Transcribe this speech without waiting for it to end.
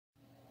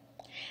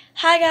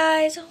Hi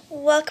guys,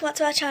 welcome back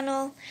to our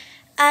channel,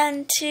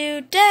 and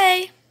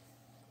today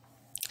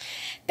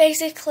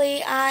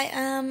basically I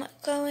am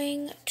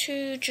going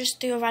to just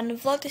do a random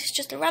vlog. This is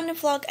just a random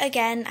vlog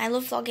again. I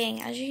love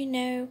vlogging, as you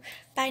know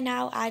by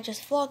now. I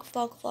just vlog.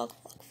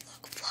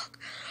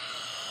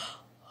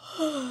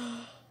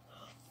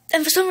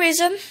 And for some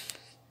reason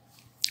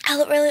I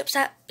look really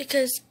upset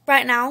because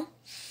right now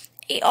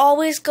it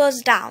always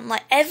goes down.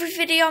 Like every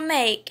video I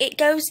make, it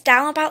goes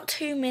down about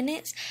 2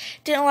 minutes.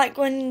 Didn't like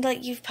when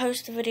you've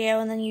posted a video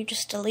and then you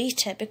just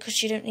delete it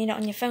because you don't need it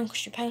on your phone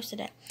because you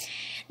posted it.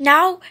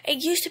 Now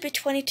it used to be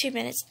 22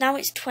 minutes. Now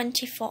it's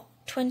 20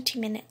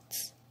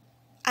 minutes.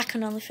 I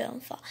can only film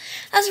for.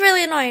 That's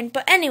really annoying.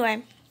 But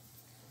anyway,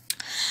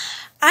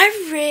 I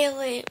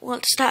really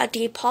want to start a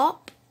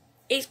Depop.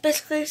 It's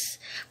basically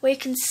where you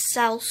can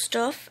sell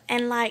stuff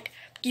and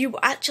you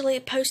actually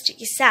post it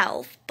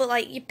yourself,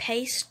 but you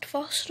pay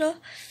for stuff.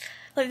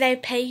 They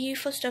pay you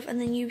for stuff and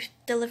then you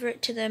deliver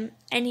it to them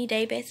any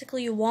day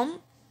basically you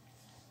want.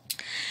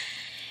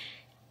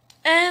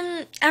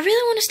 I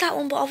really want to start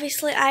one, but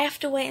obviously I have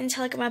to wait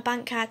until I get my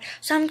bank card.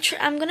 So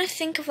I'm gonna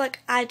think of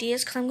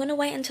ideas, because I'm gonna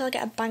wait until I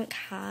get a bank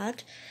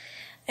card.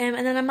 And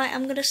then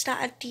I'm gonna start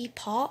a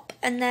Depop,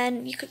 and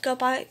then you could go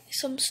buy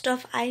some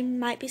stuff I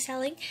might be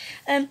selling.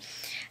 I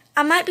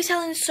might be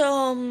selling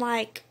some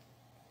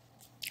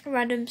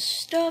random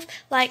stuff.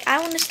 I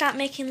want to start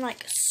making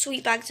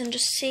sweet bags and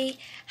just see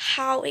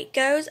how it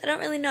goes. I don't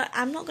really know.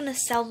 I'm not gonna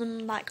sell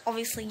them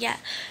obviously yet,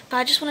 but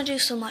I just want to do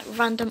some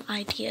random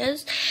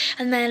ideas,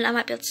 and then I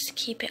might be able to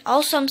keep it.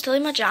 Also, I'm still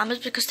in my pajamas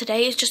because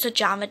today is just a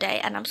pajama day,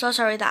 and I'm so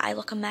sorry that I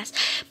look a mess,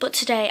 but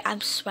today I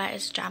swear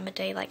it's pajama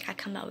day. I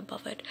cannot be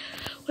bothered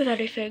with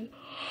anything.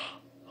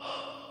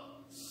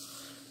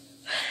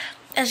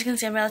 As you can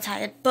see, I'm really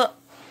tired, but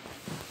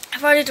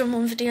I've already done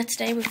one video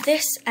today with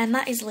this, and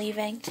that is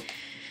leaving.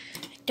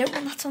 Don't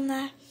want that on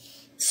there.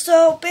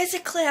 So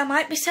basically I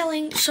might be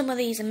selling some of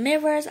these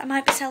mirrors. I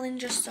might be selling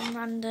just some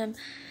random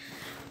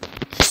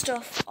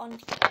stuff on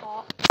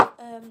Depop.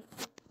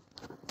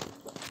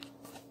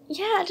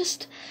 Yeah, I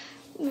just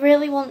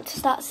really want to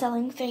start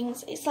selling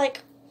things. It's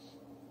I've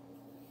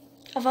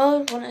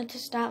always wanted to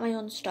start my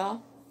own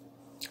store.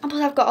 And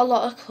plus I've got a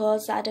lot of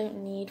clothes that I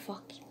don't need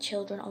for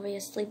children,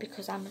 obviously,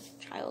 because I'm a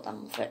child.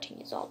 I'm 13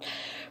 years old.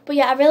 But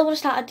yeah, I really want to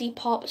start a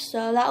Depop,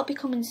 so that'll be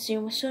coming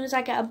soon. As soon as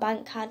I get a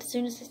bank card, as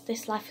soon as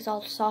this life is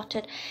all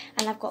sorted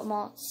and I've got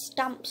more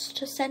stamps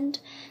to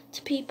send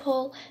to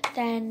people,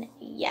 then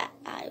yeah,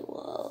 I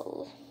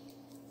will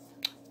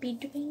be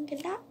doing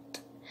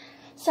that.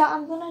 So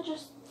I'm gonna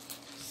just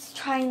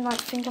try and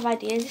think of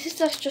ideas. This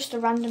is just a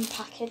random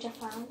package I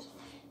found.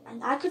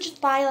 And I could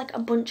just buy a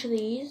bunch of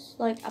these,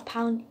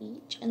 £1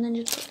 each, and then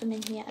just put them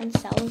in here and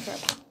sell them for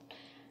 £1.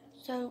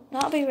 So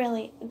that'll be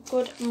really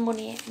good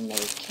money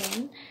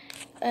making.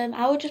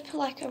 I would just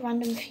put a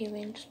random few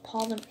in, just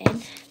pour them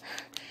in.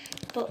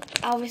 But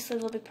obviously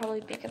there'll be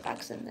probably bigger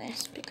bags than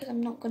this because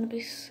I'm not going to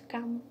be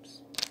scams.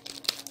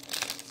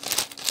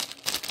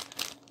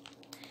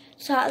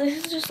 So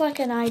this is just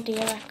an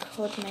idea I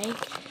could make.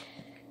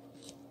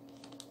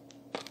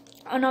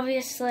 And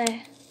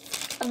obviously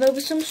there'll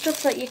be some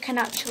stuff that you can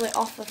actually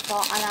offer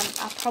for, and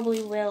I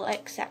probably will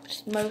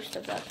accept most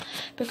of them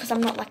because I'm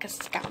not a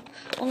scam.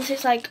 Unless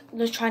it's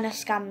they're trying to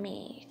scam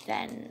me,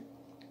 then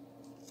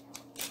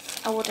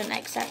I wouldn't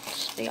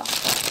accept the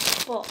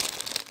offer. But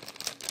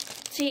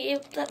see,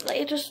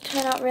 it just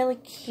turned out really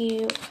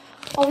cute.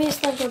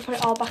 Obviously I'm going to put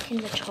it all back in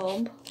the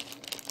tub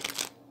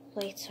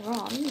later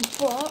on,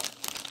 but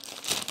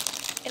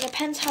it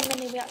depends how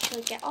many we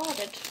actually get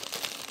ordered.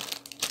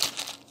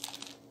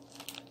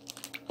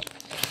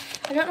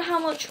 I don't know how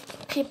much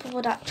people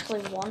would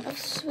actually want of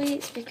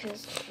sweets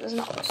because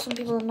some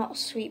people are not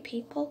sweet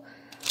people.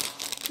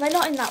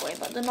 Not in that way,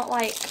 but they're not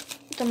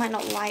they might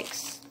not like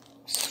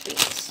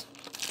sweets.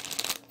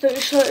 So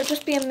it'll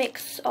just be a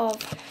mix of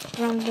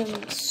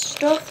random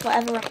stuff,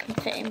 whatever I can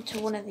fit into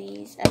one of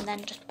these, and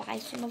then just buy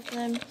some of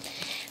them.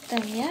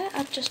 Then yeah,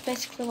 I'd just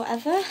basically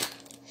whatever.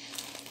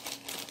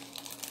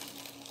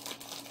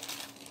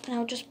 And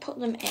I'll just put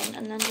them in,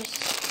 and then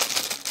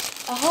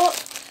I hope.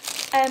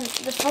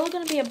 There's probably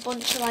going to be a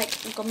bunch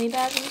of gummy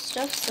bears and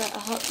stuff, so I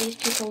hope these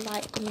people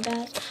like gummy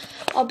bears.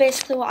 Or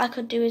basically what I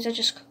could do is I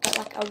just could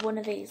get one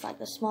of these,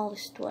 the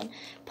smallest one,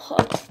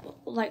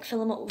 fill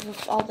them up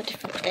with all the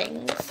different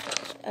things.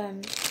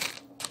 I'm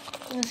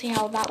going to see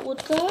how that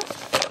would go.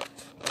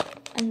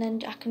 And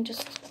then I can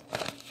just,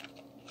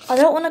 I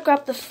don't want to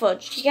grab the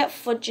fudge. You get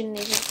fudge in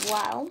these as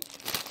well.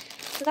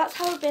 So that's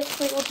how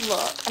basically it would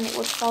look, and it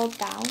would fold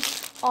down.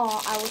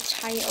 Or I would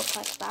tie it up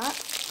like that.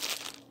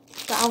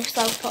 But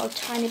obviously I'll put a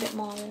tiny bit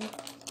more in.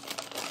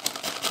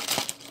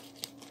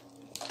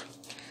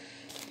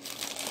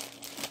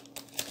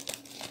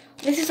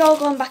 This is all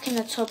going back in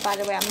the tub, by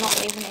the way. I'm not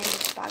leaving it in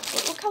this bag.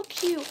 But look how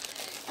cute.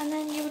 And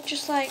then you would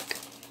just a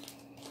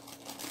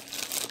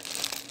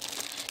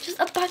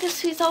bag of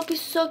sweets. That would be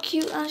so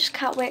cute. And I just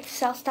can't wait to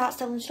start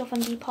selling stuff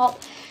on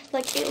Depop.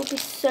 It will be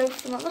so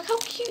fun. Look how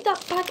cute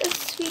that bag of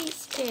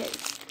sweets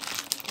is.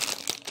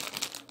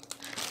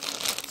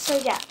 So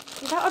yeah.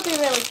 that would be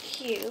really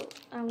cute.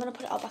 I'm going to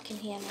put it all back in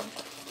here now.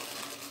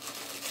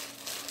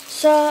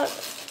 So,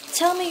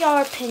 tell me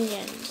your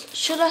opinions.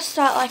 Should I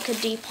start like a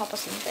Depop or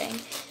something?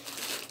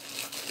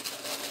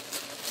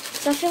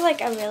 So I feel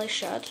like I really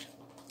should.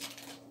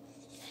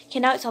 Okay,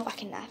 now it's all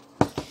back in there.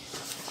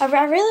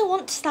 I really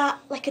want to start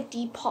like a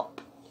Depop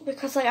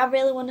because like I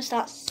really want to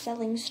start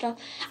selling stuff.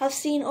 I've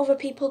seen other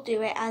people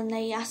do it and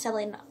they are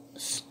selling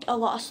a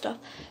lot of stuff.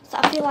 So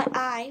I feel like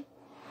I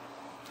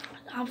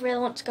really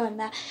want to go in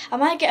there. I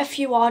might get a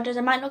few orders.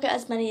 I might not get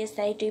as many as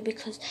they do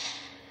because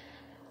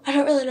I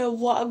don't really know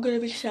what I'm going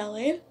to be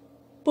selling.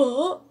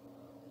 But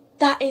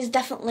that is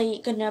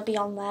definitely going to be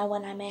on there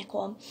when I make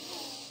one.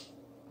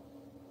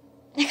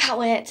 I can't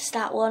wait to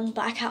start one,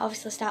 but I can't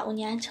obviously start one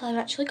yet until I've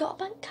actually got a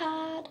bank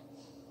card.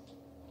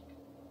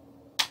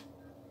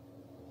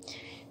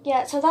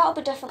 Yeah, so that'll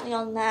be definitely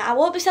on there. I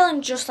won't be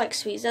selling just like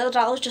sweets,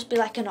 that'll just be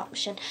like an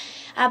option.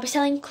 I'll be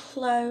selling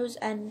clothes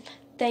and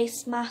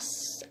face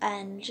masks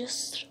and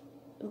just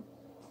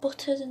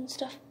butters and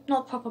stuff.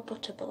 Not proper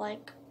butter, but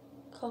like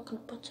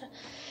coconut butter.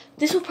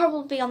 This will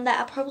probably be on there.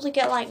 I'll probably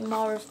get like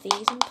more of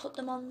these and put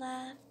them on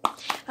there.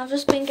 I've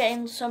just been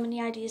getting so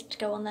many ideas to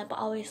go on there, but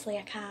obviously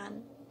I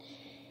can't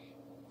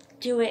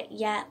do it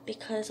yet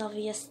because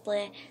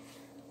obviously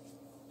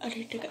I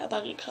need to get a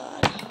bank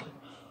card.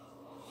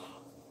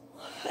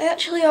 I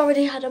actually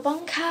already had a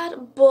bank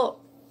card, but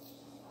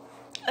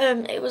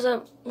it was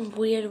a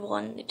weird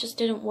one. It just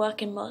didn't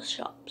work in most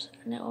shops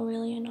and it was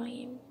really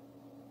annoying.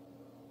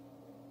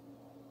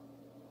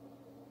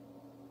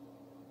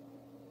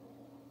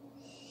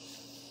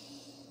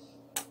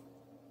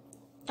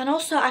 And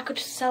also I could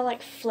sell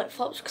like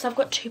flip-flops because I've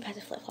got 2 pairs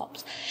of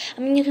flip-flops.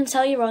 I mean, you can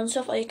sell your own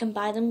stuff or you can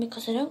buy them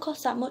because they don't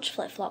cost that much,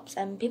 flip-flops,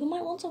 and people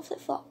might want some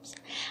flip-flops.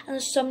 And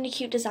there's so many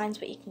cute designs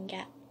that you can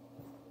get.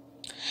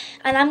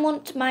 And I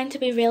want mine to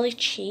be really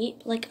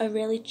cheap, like a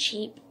really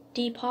cheap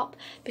Depop,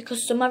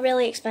 because some are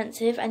really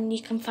expensive and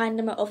you can find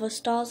them at other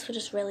stores for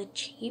just really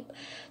cheap.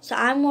 So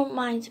I want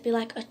mine to be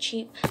like a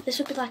cheap, this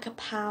would be like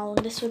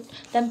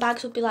 £1, them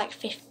bags would be like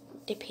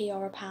 50p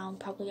or £1,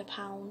 probably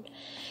 £1.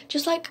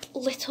 Just like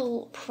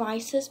little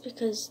prices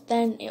because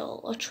then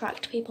it'll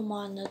attract people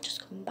more and they'll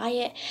just come and buy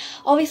it.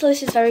 Obviously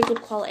this is very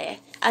good quality,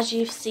 as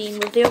you've seen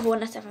with the other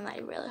one. I said that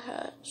it really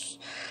hurts,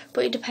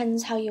 but it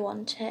depends how you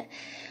want it.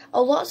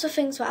 Lots of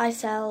things that I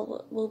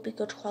sell will be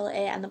good quality,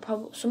 and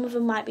some of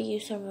them might be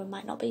used, some of them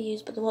might not be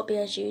used, but they won't be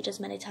used as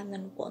many times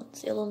than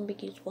once. It'll only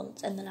be used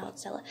once and then I would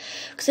sell it.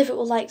 Because if it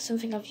were like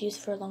something I've used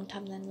for a long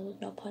time, then there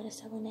was no point of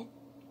selling it.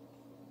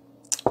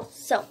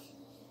 So,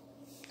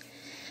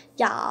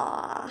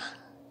 yeah.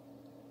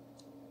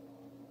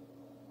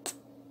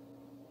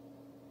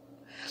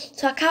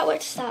 So I can't wait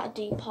to start a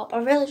Depop. I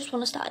really just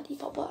want to start a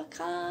Depop, but I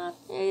can't.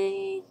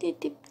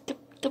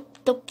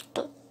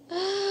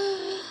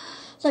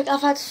 Like,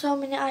 I've had so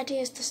many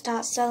ideas to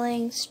start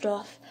selling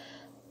stuff,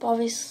 but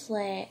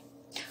obviously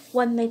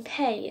when they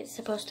pay it's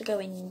supposed to go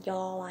in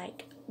your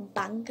like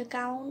bank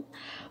account,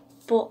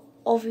 but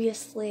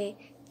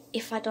obviously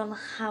if I don't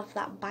have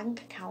that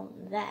bank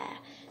account there,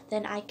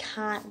 then I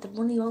can't, the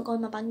money won't go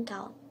in my bank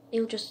account.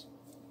 It'll just,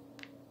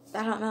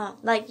 I don't know,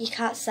 like you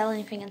can't sell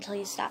anything until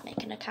you start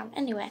making an account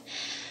anyway.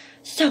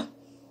 So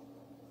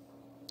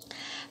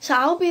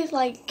I'll be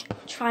like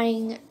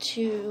trying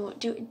to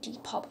do a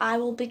Depop. I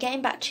will be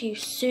getting back to you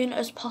soon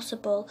as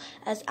possible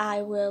as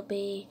I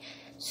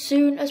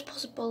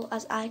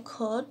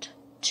could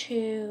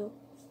to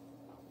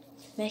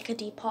make a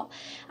Depop.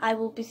 I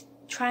will be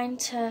trying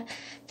to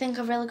think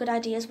of really good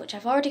ideas, which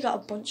I've already got a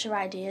bunch of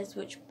ideas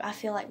which I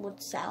feel like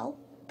would sell,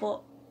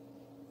 but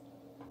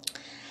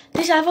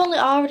this I've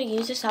already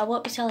used this, so I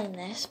won't be selling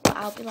this, but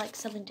I'll be like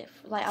selling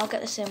different, like I'll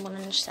get the same one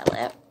and just sell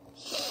it.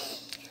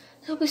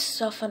 It'll be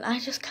so fun. I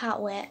just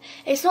can't wait.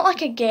 It's not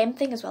like a game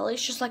thing as well.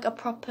 It's just like a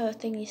proper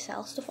thing you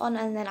sell stuff on,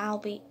 and then I'll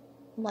be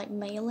like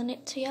mailing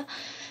it to you,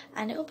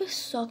 and it'll be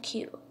so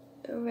cute,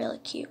 really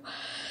cute.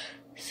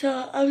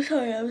 So I'm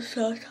sorry, I'm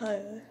so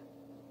tired.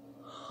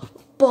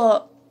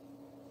 But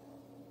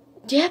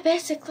yeah,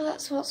 basically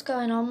that's what's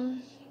going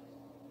on.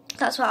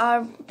 That's what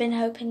I've been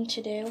hoping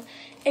to do.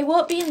 It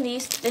won't be in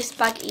this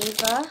bag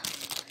either.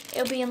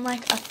 It'll be in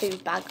like a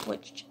food bag,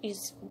 which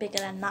is bigger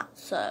than that,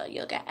 so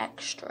you'll get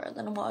extra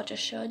than what I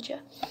just showed you.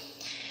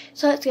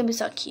 So it's going to be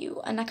so cute,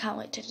 and I can't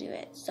wait to do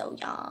it, so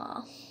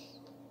yeah.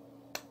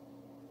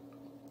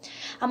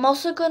 I'm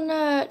also going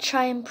to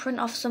try and print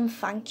off some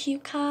thank you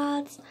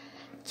cards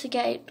to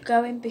get it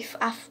going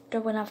after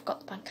when I've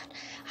got the bank card.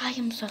 I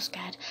am so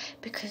scared,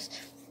 because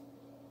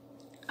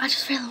I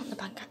just really want the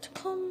bank card to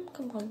come.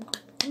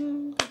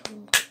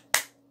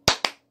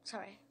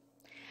 Sorry.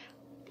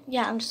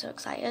 Yeah, I'm just so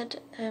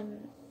excited,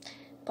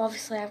 but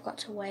obviously I've got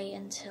to wait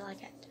until I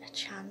get a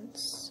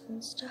chance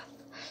and stuff,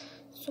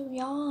 so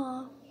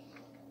yeah.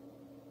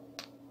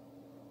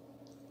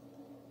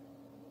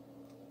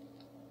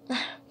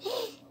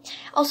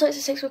 Also,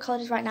 it's a 6-week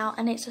holidays right now,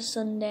 and it's a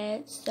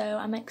Sunday, so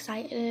I'm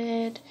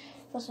excited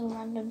for some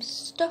random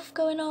stuff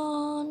going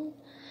on.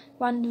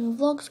 random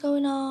vlogs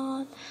going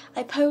on.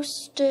 I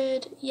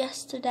posted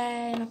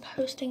yesterday and I'm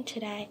posting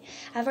today.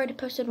 I've already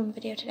posted one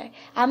video today.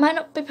 I might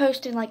not be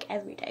posting like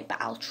every day, but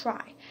I'll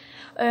try.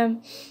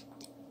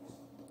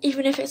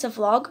 Even if it's a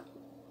vlog,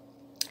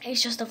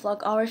 it's just a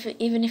vlog, or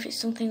even if it's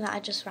something that I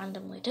just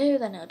randomly do,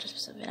 then it'll just be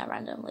something I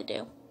randomly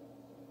do.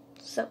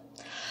 So,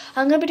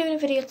 I'm going to be doing a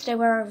video today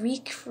where I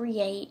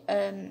recreate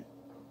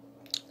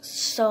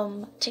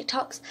some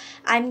TikToks.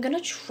 I'm going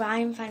to try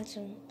and find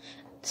some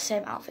the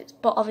same outfits,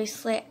 but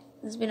obviously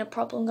there's been a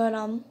problem going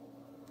on.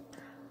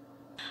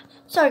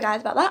 Sorry guys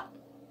about that.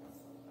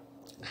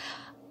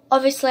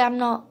 Obviously I'm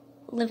not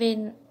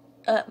living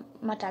at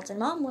my dad's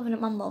anymore, I'm living at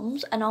my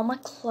mum's, and all my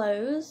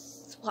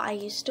clothes, what I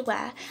used to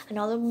wear,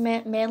 and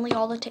mainly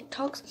all the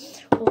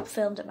TikToks were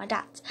filmed at my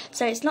dad's.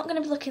 So it's not going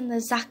to be looking the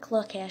exact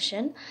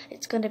location,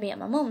 it's going to be at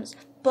my mum's.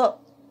 But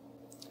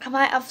I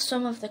might have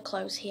some of the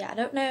clothes here. I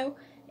don't know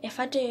if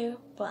I do,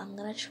 but I'm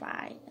going to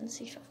try and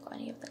see if I've got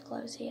any of the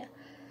clothes here.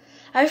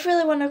 I just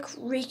really want to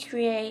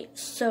recreate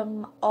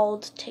some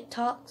old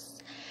TikToks.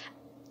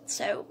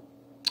 So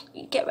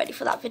get ready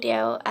for that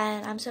video,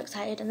 and I'm so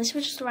excited. And this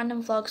was just a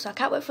random vlog, so I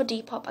can't wait for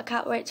Depop. I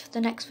can't wait for the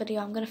next video.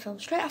 I'm going to film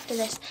straight after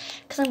this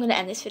because I'm going to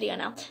end this video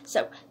now.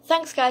 So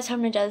thanks guys for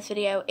having enjoyed this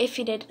video. If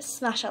you did,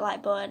 smash that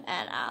like button,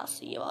 and I'll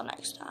see you all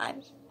next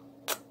time.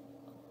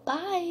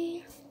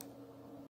 Bye.